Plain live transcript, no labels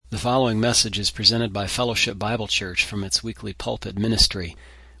following message is presented by Fellowship Bible Church from its weekly pulpit ministry.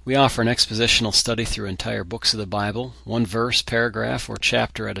 We offer an expositional study through entire books of the Bible, one verse, paragraph, or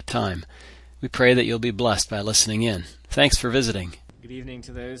chapter at a time. We pray that you'll be blessed by listening in. Thanks for visiting. Good evening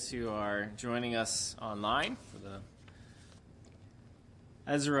to those who are joining us online. For the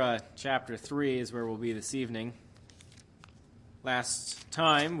Ezra chapter 3 is where we'll be this evening. Last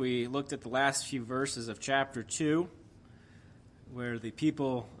time we looked at the last few verses of chapter 2, where the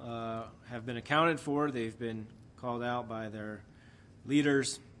people have been accounted for. They've been called out by their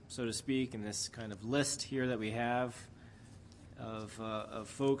leaders, so to speak, in this kind of list here that we have of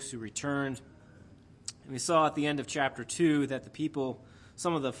folks who returned. And we saw at the end of chapter 2 that the people,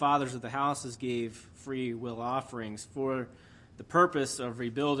 some of the fathers of the houses, gave free will offerings for the purpose of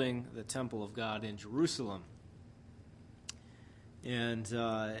rebuilding the temple of God in Jerusalem. And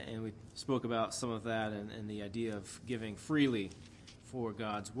we spoke about some of that and the idea of giving freely for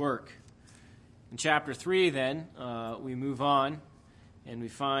God's work. In chapter 3, then, we move on, and we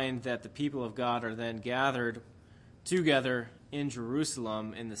find that the people of God are then gathered together in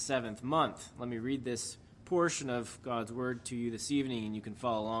Jerusalem in the 7th month. Let me read this portion of God's Word to you this evening, and you can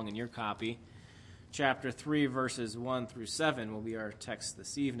follow along in your copy. Chapter 3, verses 1 through 7 will be our text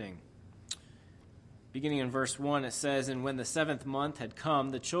this evening. Beginning in verse 1, it says, "And when the 7th month had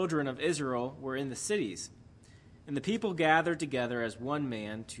come, the children of Israel were in the cities. And the people gathered together as one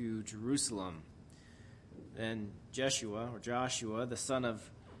man to Jerusalem. Then Joshua, the son of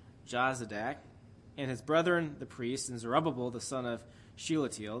Jozadak, and his brethren the priests, and Zerubbabel, the son of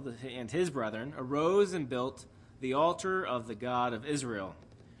Shealtiel, and his brethren, arose and built the altar of the God of Israel,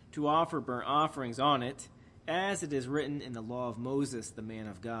 to offer burnt offerings on it, as it is written in the law of Moses, the man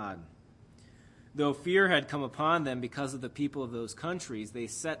of God. Though fear had come upon them because of the people of those countries, they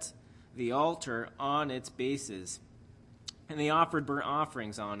set the altar on its bases, and they offered burnt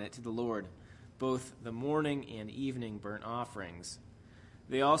offerings on it to the Lord, both the morning and evening burnt offerings.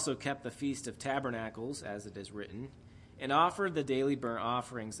 They also kept the Feast of Tabernacles, as it is written, and offered the daily burnt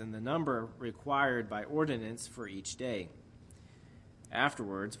offerings in the number required by ordinance for each day.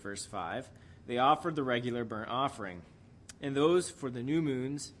 Afterwards," verse 5, "they offered the regular burnt offering, and those for the new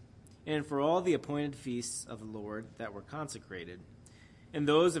moons, and for all the appointed feasts of the Lord that were consecrated, and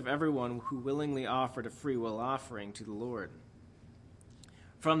those of everyone who willingly offered a freewill offering to the Lord.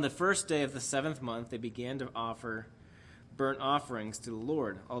 From the first day of the 7th month they began to offer burnt offerings to the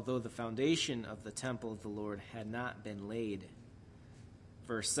Lord, although the foundation of the temple of the Lord had not been laid."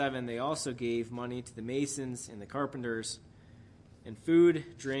 Verse 7, "They also gave money to the masons and the carpenters, and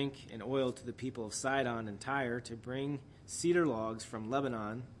food, drink, and oil to the people of Sidon and Tyre to bring cedar logs from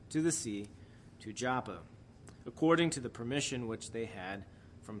Lebanon to the sea to Joppa, according to the permission which they had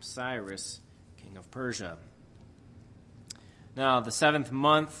from Cyrus, king of Persia." Now, the 7th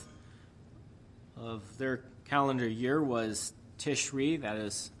month of their calendar year was Tishri, that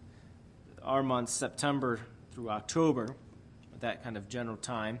is our month, September through October, that kind of general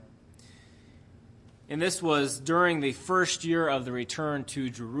time. And this was during the first year of the return to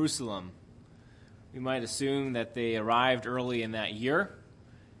Jerusalem. We might assume that they arrived early in that year,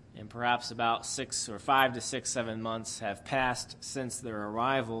 and perhaps about 5 to 6, 7 months have passed since their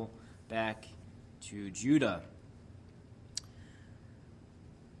arrival back to Judah.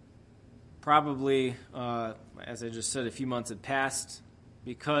 Probably, as I just said, a few months had passed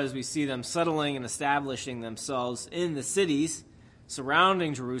because we see them settling and establishing themselves in the cities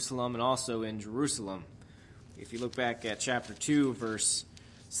surrounding Jerusalem and also in Jerusalem. If you look back at chapter 2, verse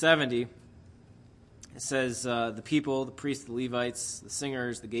 70, it says, "The people, the priests, the Levites, the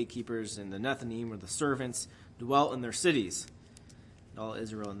singers, the gatekeepers, and the Nethinim, or the servants, dwelt in their cities, and all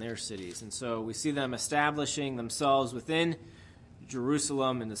Israel in their cities." And so we see them establishing themselves within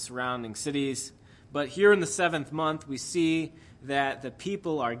Jerusalem and the surrounding cities. But here in the 7th month, we see that the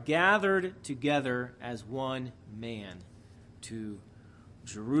people are gathered together as one man to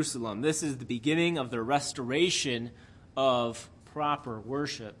Jerusalem. This is the beginning of the restoration of proper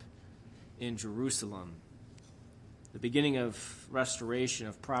worship in Jerusalem. The beginning of restoration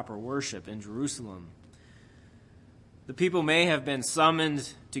of proper worship in Jerusalem. The people may have been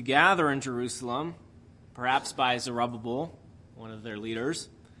summoned to gather in Jerusalem, perhaps by Zerubbabel, one of their leaders.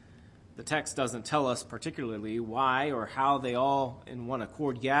 The text doesn't tell us particularly why or how they all in one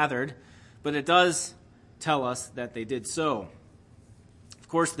accord gathered, but it does tell us that they did so. Of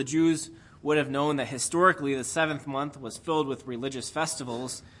course, the Jews would have known that historically the 7th month was filled with religious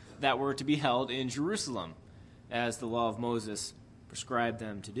festivals that were to be held in Jerusalem, as the law of Moses prescribed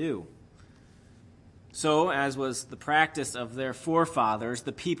them to do. So, as was the practice of their forefathers,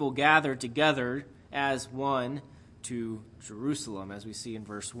 the people gathered together as one to Jerusalem, as we see in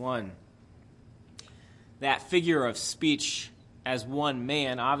verse 1. That figure of speech as one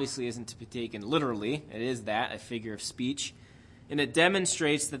man obviously isn't to be taken literally. It is that, a figure of speech. And it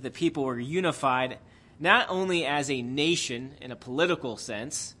demonstrates that the people were unified not only as a nation in a political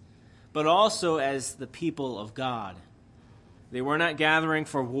sense, but also as the people of God. They were not gathering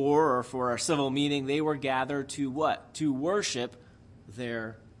for war or for a civil meeting. They were gathered to what? To worship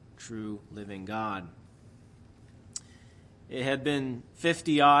their true living God. It had been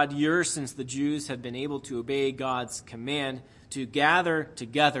 50-odd years since the Jews had been able to obey God's command to gather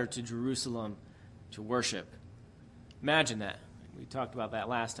together to Jerusalem to worship. Imagine that. We talked about that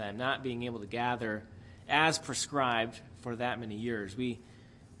last time, not being able to gather as prescribed for that many years. We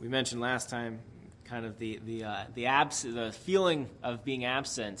mentioned last time kind of the feeling of being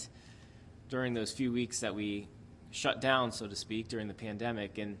absent during those few weeks that we shut down, so to speak, during the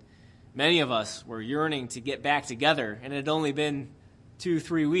pandemic. And many of us were yearning to get back together, and it had only been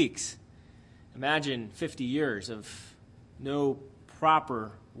 2-3 weeks. Imagine 50 years of no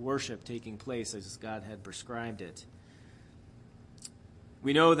proper worship taking place as God had prescribed it.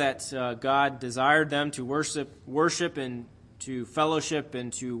 We know that God desired them to worship and to fellowship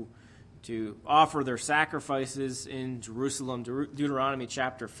and to offer their sacrifices in Jerusalem. Deuteronomy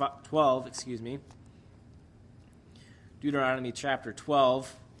chapter 12, Deuteronomy chapter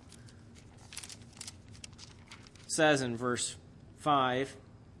 12 says in verse 5,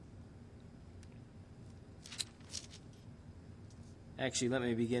 actually, let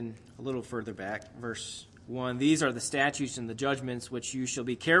me begin a little further back. Verse 1, these are the statutes and the judgments which you shall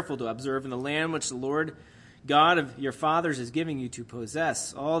be careful to observe in the land which the Lord God of your fathers is giving you to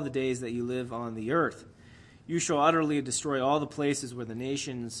possess all the days that you live on the earth. You shall utterly destroy all the places where the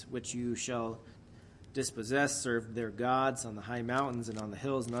nations which you shall dispossess serve their gods on the high mountains and on the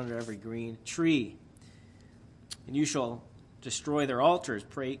hills and under every green tree. And you shall destroy their altars,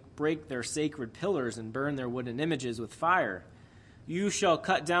 break their sacred pillars, and burn their wooden images with fire. You shall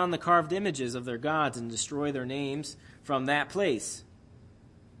cut down the carved images of their gods and destroy their names from that place.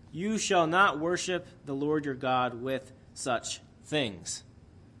 You shall not worship the Lord your God with such things.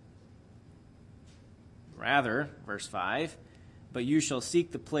 Rather, verse 5, but you shall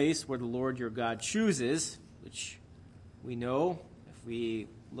seek the place where the Lord your God chooses, which we know, if we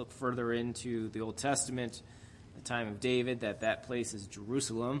look further into the Old Testament, the time of David, that place is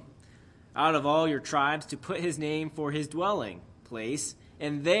Jerusalem, out of all your tribes to put his name for his dwelling place,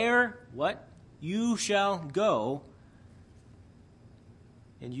 and there, what? You shall go,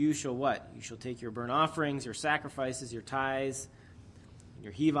 and you shall what? You shall take your burnt offerings, your sacrifices, your tithes,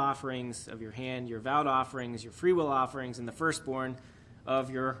 your heave offerings of your hand, your vowed offerings, your freewill offerings, and the firstborn of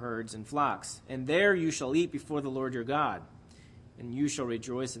your herds and flocks. And there you shall eat before the Lord your God, and you shall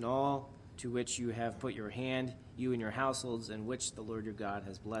rejoice in all to which you have put your hand, you and your households, in which the Lord your God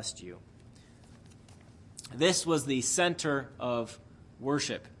has blessed you. This was the center of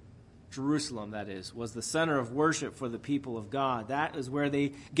worship. Jerusalem, that is, was the center of worship for the people of God. That is where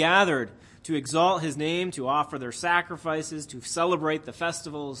they gathered to exalt his name, to offer their sacrifices, to celebrate the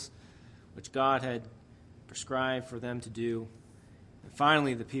festivals which God had prescribed for them to do. And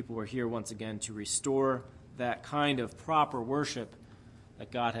finally, the people were here once again to restore that kind of proper worship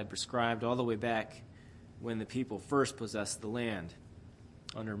that God had prescribed all the way back when the people first possessed the land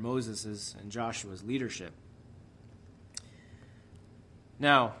under Moses' and Joshua's leadership.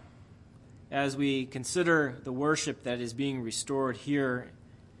 Now, as we consider the worship that is being restored here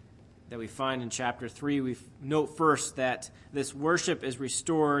that we find in chapter 3, we note first that this worship is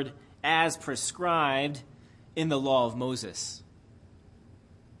restored as prescribed in the law of Moses.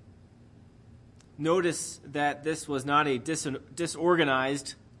 Notice that this was not a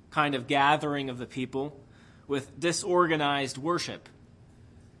disorganized kind of gathering of the people with disorganized worship.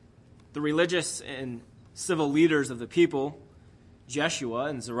 The religious and civil leaders of the people, Jeshua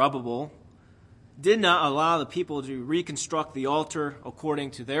and Zerubbabel, did not allow the people to reconstruct the altar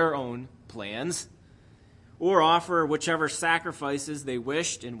according to their own plans, or offer whichever sacrifices they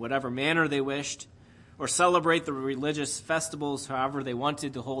wished in whatever manner they wished, or celebrate the religious festivals however they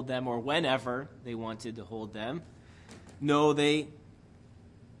wanted to hold them or whenever they wanted to hold them. No, they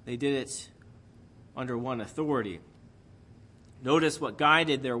did it under one authority. Notice what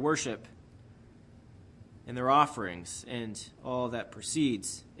guided their worship and their offerings and all that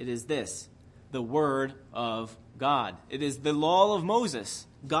precedes. It is this: the word of God. It is the law of Moses,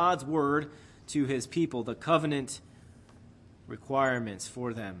 God's word to his people, the covenant requirements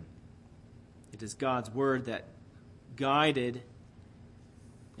for them. It is God's word that guided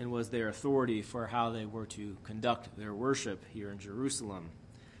and was their authority for how they were to conduct their worship here in Jerusalem.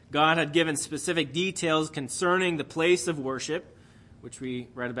 God had given specific details concerning the place of worship, which we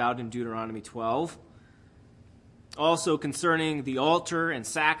read about in Deuteronomy 12. Also concerning the altar and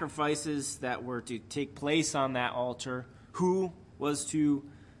sacrifices that were to take place on that altar, who was to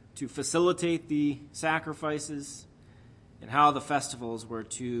facilitate the sacrifices, and how the festivals were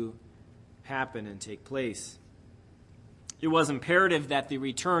to happen and take place. It was imperative that the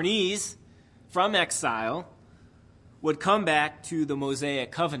returnees from exile would come back to the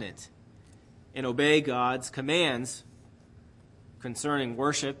Mosaic covenant and obey God's commands concerning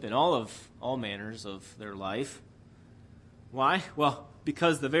worship and all manners of their life. Why? Well,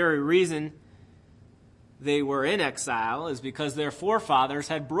 because the very reason they were in exile is because their forefathers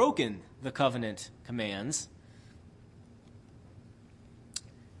had broken the covenant commands,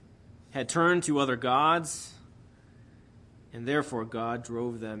 had turned to other gods, and therefore God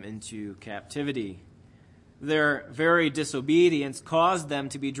drove them into captivity. Their very disobedience caused them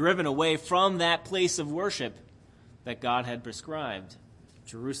to be driven away from that place of worship that God had prescribed,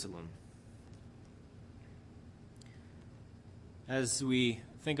 Jerusalem. As we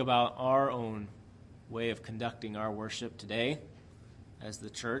think about our own way of conducting our worship today, as the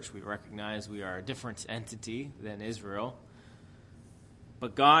church, we recognize we are a different entity than Israel.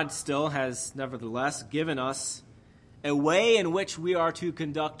 But God still has, nevertheless, given us a way in which we are to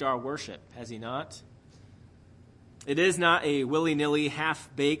conduct our worship, has he not? It is not a willy-nilly,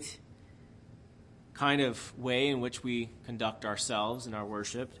 half-baked kind of way in which we conduct ourselves in our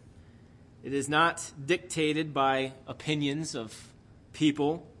worship. It is not dictated by opinions of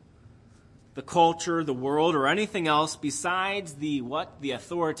people, the culture, the world, or anything else besides the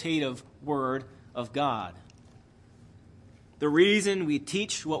authoritative Word of God. The reason we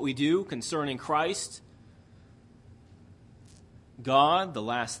teach what we do concerning Christ, God, the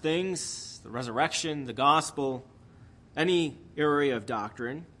last things, the resurrection, the gospel, any area of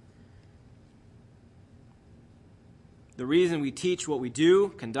doctrine. The reason we teach what we do,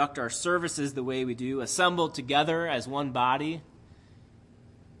 conduct our services the way we do, assemble together as one body,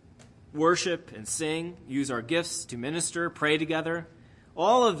 worship and sing, use our gifts to minister, pray together.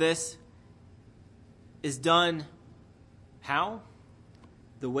 All of this is done how?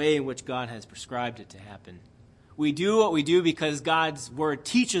 The way in which God has prescribed it to happen. We do what we do because God's Word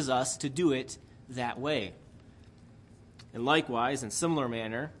teaches us to do it that way. And likewise, in similar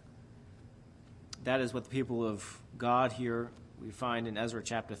manner, that is what the people of God here, we find in Ezra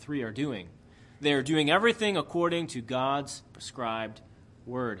chapter 3, are doing. They are doing everything according to God's prescribed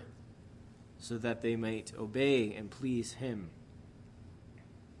Word, so that they might obey and please Him.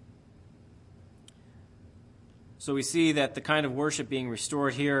 So we see that the kind of worship being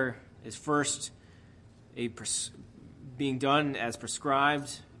restored here is first being done as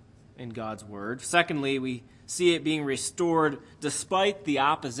prescribed in God's Word. Secondly, we see it being restored despite the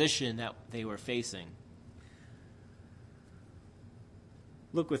opposition that they were facing.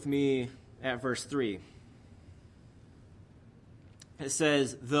 Look with me at verse 3. It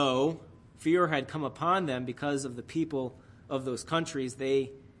says, though fear had come upon them because of the people of those countries,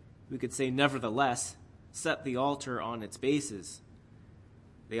 they, we could say, nevertheless, set the altar on its bases.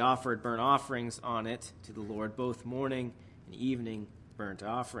 They offered burnt offerings on it to the Lord, both morning and evening burnt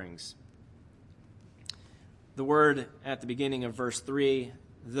offerings. The word at the beginning of verse 3,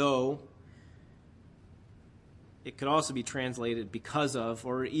 though, it could also be translated because of,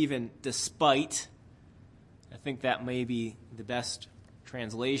 or even despite. I think that may be the best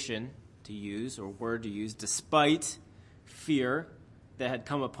translation to use, or word to use, despite fear that had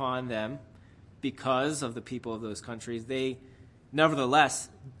come upon them because of the people of those countries, they nevertheless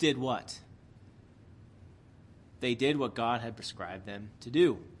did what? They did what God had prescribed them to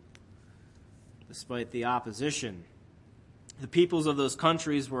do, despite the opposition. The peoples of those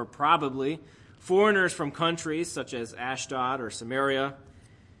countries were probably foreigners from countries such as Ashdod or Samaria,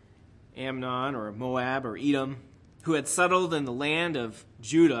 Ammon or Moab or Edom, who had settled in the land of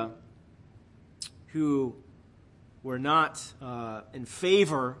Judah, who were not in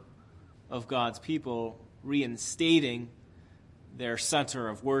favor of God's people reinstating their center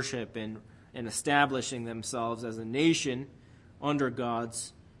of worship and establishing themselves as a nation under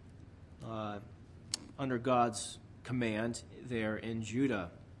God's command there in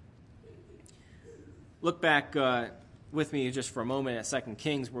Judah. Look back with me just for a moment at 2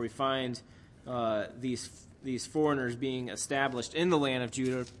 Kings, where we find these foreigners being established in the land of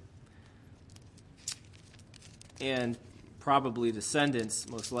Judah, and probably descendants,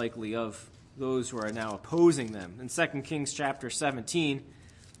 most likely, of those who are now opposing them. In 2 Kings chapter 17,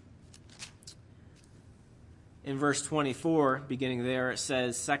 in verse 24, beginning there, it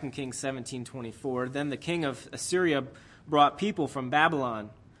says, 2 Kings 17:24, then the king of Assyria brought people from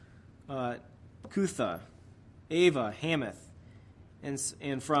Babylon, Cutha, Ava, Hamath,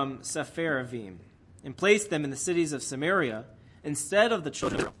 and from Sepharvaim, and placed them in the cities of Samaria instead of the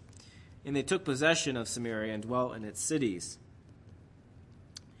children of Israel. And they took possession of Samaria and dwelt in its cities.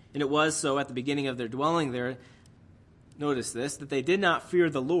 And it was so at the beginning of their dwelling there, notice this, that they did not fear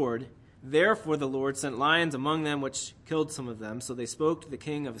the Lord. Therefore the Lord sent lions among them, which killed some of them. So they spoke to the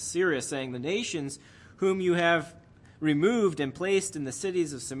king of Assyria, saying, the nations whom you have removed and placed in the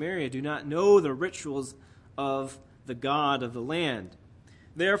cities of Samaria do not know the rituals of the God of the land.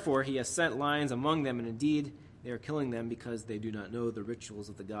 Therefore he has sent lions among them, and indeed they are killing them because they do not know the rituals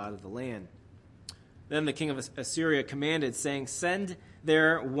of the God of the land. Then the king of Assyria commanded, saying, send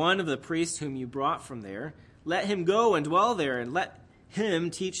there one of the priests whom you brought from there. Let him go and dwell there, and let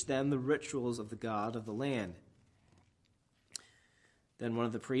him teach them the rituals of the God of the land. Then one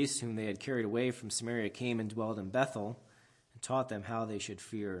of the priests whom they had carried away from Samaria came and dwelled in Bethel, and taught them how they should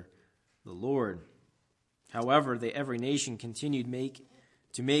fear the Lord. However, every nation continued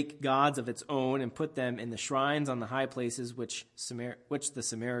to make gods of its own, and put them in the shrines on the high places which the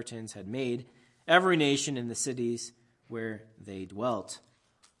Samaritans had made, every nation in the cities where they dwelt.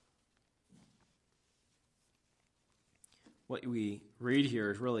 What we read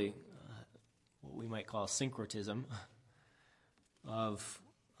here is really what we might call syncretism of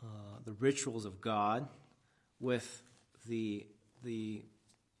the rituals of God with the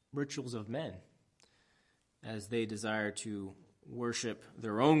rituals of men, as they desire to worship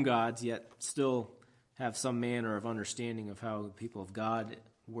their own gods, yet still have some manner of understanding of how the people of God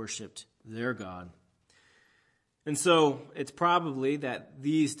worshipped their God. And so it's probably that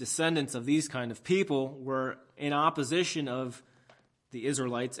these descendants of these kind of people were in opposition of the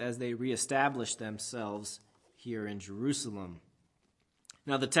Israelites as they reestablished themselves here in Jerusalem.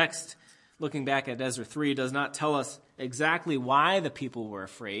 Now the text, looking back at Ezra 3, does not tell us exactly why the people were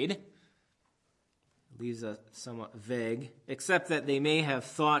afraid. It leaves us somewhat vague, except that they may have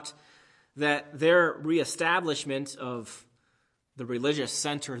thought that their reestablishment of the religious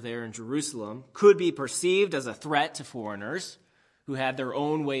center there in Jerusalem could be perceived as a threat to foreigners who had their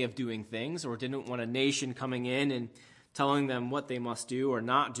own way of doing things, or didn't want a nation coming in and telling them what they must do or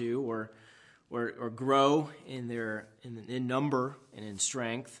not do, or grow in number and in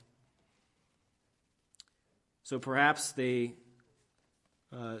strength. So perhaps they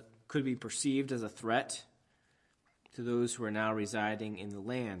could be perceived as a threat to those who are now residing in the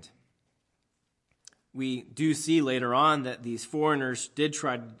land. We do see later on that these foreigners did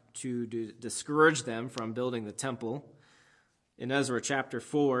try to discourage them from building the temple. In Ezra chapter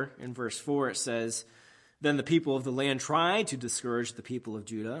 4, in verse 4, it says, then the people of the land tried to discourage the people of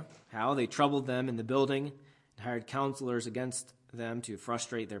Judah. How? They troubled them in the building and hired counselors against them to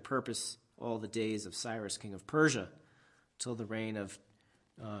frustrate their purpose all the days of Cyrus, king of Persia, till the reign of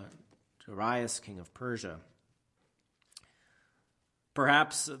Darius, king of Persia.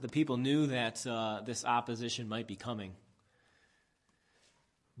 Perhaps the people knew that this opposition might be coming.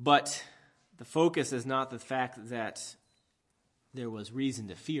 But the focus is not the fact that there was reason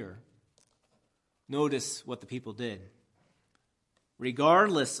to fear. Notice what the people did.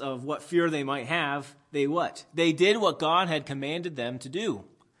 Regardless of what fear they might have, they what? They did what God had commanded them to do.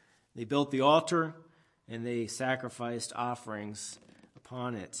 They built the altar and they sacrificed offerings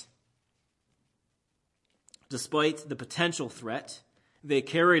upon it. Despite the potential threat, they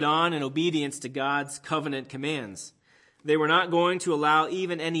carried on in obedience to God's covenant commands. They were not going to allow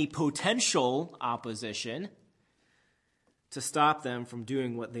even any potential opposition to stop them from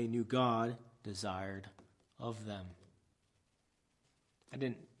doing what they knew God desired of them. I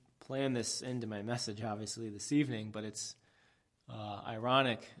didn't plan this into my message, obviously, this evening, but it's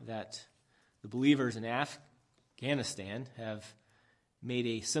ironic that the believers in Afghanistan have made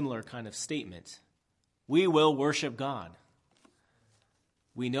a similar kind of statement. We will worship God.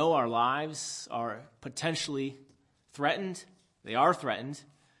 We know our lives are potentially threatened. They are threatened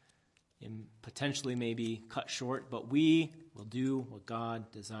and potentially may be cut short, but we will do what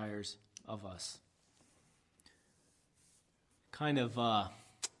God desires of us. Kind of, I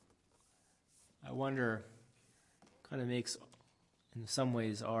wonder, kind of makes, in some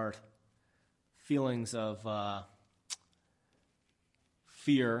ways, our feelings of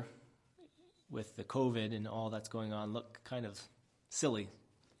fear with the COVID and all that's going on look kind of silly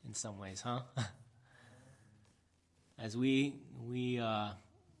in some ways, huh? As we are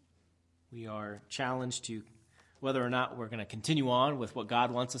challenged to whether or not we're going to continue on with what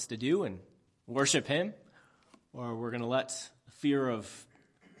God wants us to do and worship Him, or we're going to let the fear of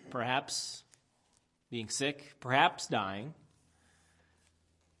perhaps being sick, perhaps dying,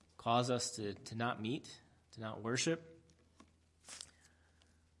 cause us to not meet, to not worship.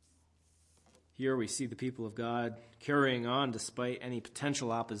 Here we see the people of God carrying on despite any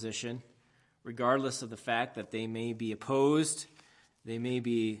potential opposition, regardless of the fact that they may be opposed, they may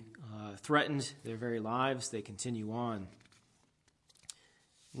be threatened, their very lives, they continue on.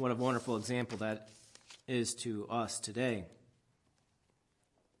 What a wonderful example that is to us today.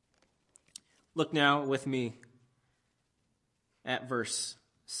 Look now with me at verse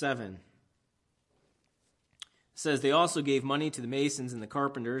 7. It says, "They also gave money to the masons and the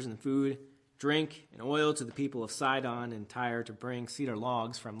carpenters, and food, drink, and oil to the people of Sidon and Tyre to bring cedar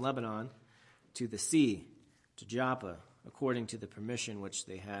logs from Lebanon to the sea, to Joppa, according to the permission which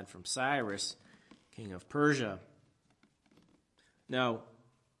they had from Cyrus, king of Persia." Now,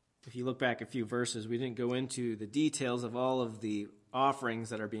 if you look back a few verses, we didn't go into the details of all of the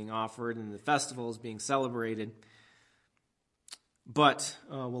offerings that are being offered and the festivals being celebrated, but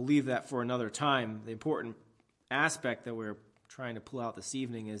we'll leave that for another time. The important aspect that we're trying to pull out this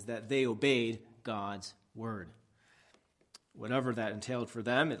evening is that they obeyed God's word. Whatever that entailed for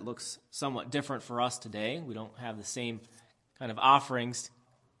them, it looks somewhat different for us today. We don't have the same kind of offerings,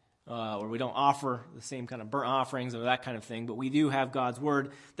 or we don't offer the same kind of burnt offerings or that kind of thing, but we do have God's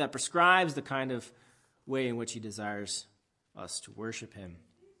word that prescribes the kind of way in which he desires us to worship him.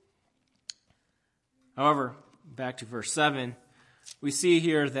 However, back to verse 7, we see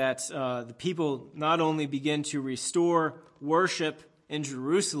here that the people not only begin to restore worship in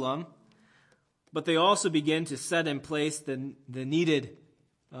Jerusalem, but they also begin to set in place the needed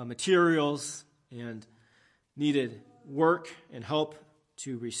materials and needed work and help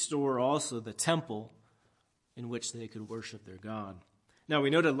to restore also the temple in which they could worship their God. Now,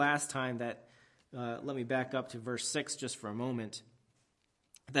 we noted last time that, let me back up to verse 6 just for a moment,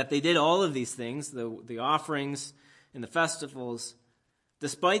 that they did all of these things, the offerings and the festivals,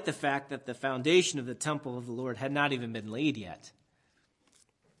 despite the fact that the foundation of the temple of the Lord had not even been laid yet.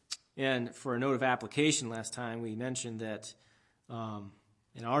 And for a note of application last time, we mentioned that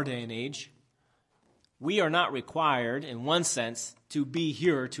in our day and age, we are not required, in one sense, to be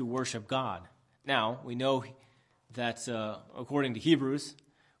here to worship God. Now, we know that according to Hebrews,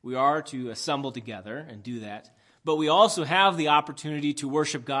 we are to assemble together and do that. But we also have the opportunity to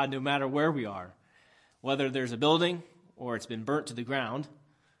worship God no matter where we are. Whether there's a building or it's been burnt to the ground,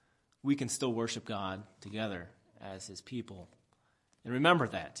 we can still worship God together as his people. And remember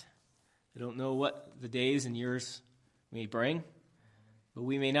that. I don't know what the days and years may bring, but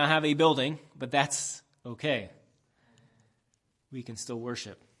we may not have a building, but that's okay. We can still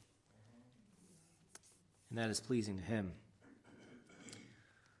worship. And that is pleasing to him.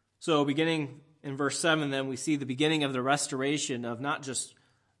 So beginning in verse 7, then, we see the beginning of the restoration of not just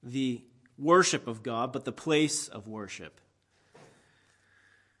the worship of God, but the place of worship.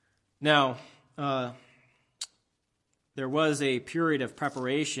 Now, there was a period of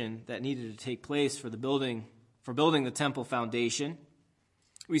preparation that needed to take place for building the temple foundation.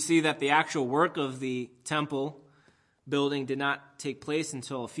 We see that the actual work of the temple building did not take place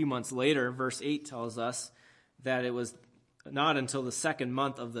until a few months later. Verse 8 tells us that it was not until the second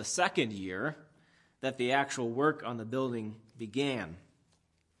month of the second year that the actual work on the building began.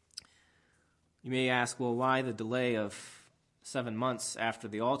 You may ask, well, why the delay of 7 months after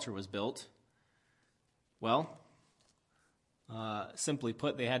the altar was built? Well, simply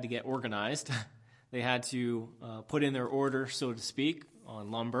put, they had to get organized. They had to put in their order, so to speak,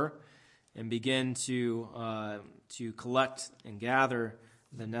 on lumber and begin to collect and gather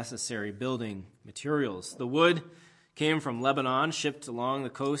the necessary building materials. The wood came from Lebanon, shipped along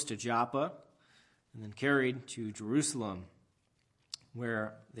the coast to Joppa, and then carried to Jerusalem,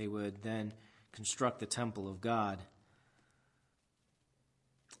 where they would then construct the temple of God.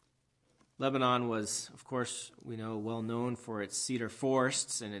 Lebanon was, of course, we know, well known for its cedar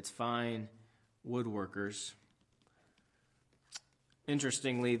forests and its fine woodworkers.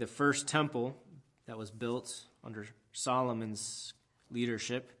 Interestingly, the first temple that was built under Solomon's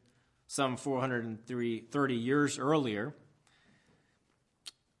leadership, some 430 years earlier,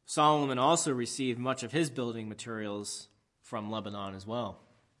 Solomon also received much of his building materials from Lebanon as well.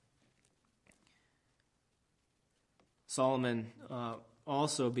 Solomon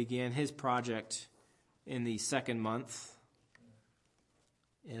also began his project in the second month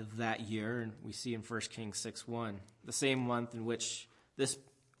of that year, and we see in 1 Kings 6:1, the same month in which this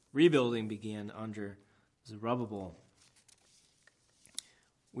rebuilding began under Zerubbabel.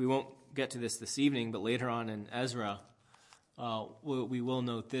 We won't get to this evening, but later on in Ezra, we will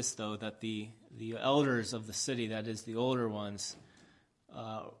note this, though, that the elders of the city, that is, the older ones,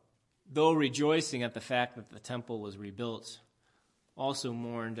 though rejoicing at the fact that the temple was rebuilt, also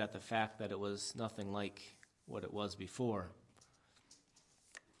mourned at the fact that it was nothing like what it was before.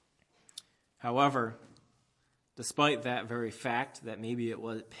 However, despite that very fact that maybe it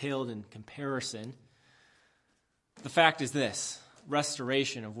paled in comparison, the fact is this: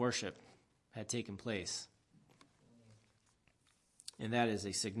 restoration of worship had taken place. And that is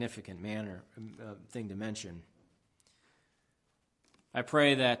a significant thing to mention. I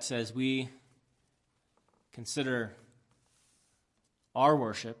pray that as we consider our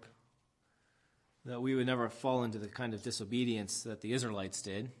worship, that we would never fall into the kind of disobedience that the Israelites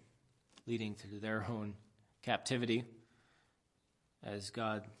did, leading to their own captivity, as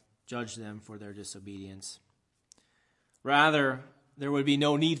God judged them for their disobedience. Rather, there would be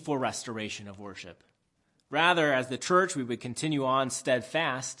no need for restoration of worship. Rather, as the church, we would continue on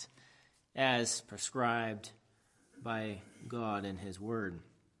steadfast as prescribed by God and His Word.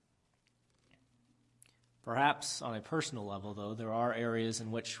 Perhaps on a personal level, though, there are areas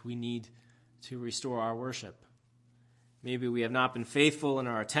in which we need to restore our worship. Maybe we have not been faithful in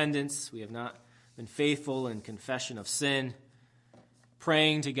our attendance. We have not been faithful in confession of sin,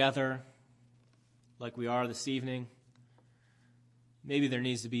 praying together like we are this evening. Maybe there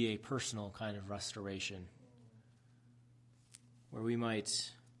needs to be a personal kind of restoration where we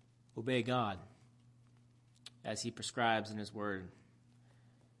might obey God as He prescribes in His Word,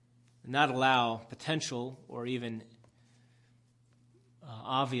 and not allow potential or even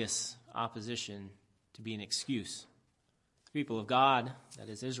obvious opposition to be an excuse. The people of God, that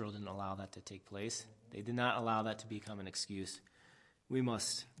is Israel, didn't allow that to take place. They did not allow that to become an excuse. We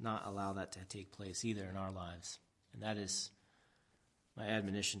must not allow that to take place either in our lives. And that is my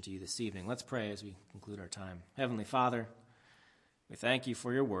admonition to you this evening. Let's pray as we conclude our time. Heavenly Father, we thank you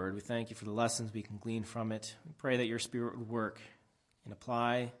for your word. We thank you for the lessons we can glean from it. We pray that your Spirit would work and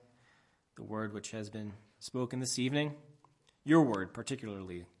apply the word which has been spoken this evening, your word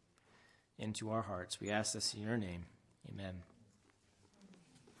particularly, into our hearts. We ask this in your name. Amen.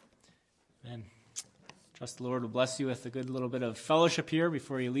 Amen. Trust the Lord will bless you with a good little bit of fellowship here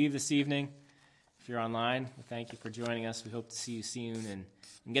before you leave this evening. If you're online, we thank you for joining us. We hope to see you soon and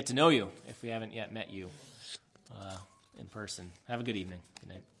get to know you if we haven't yet met you in person. Have a good evening. Good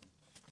night.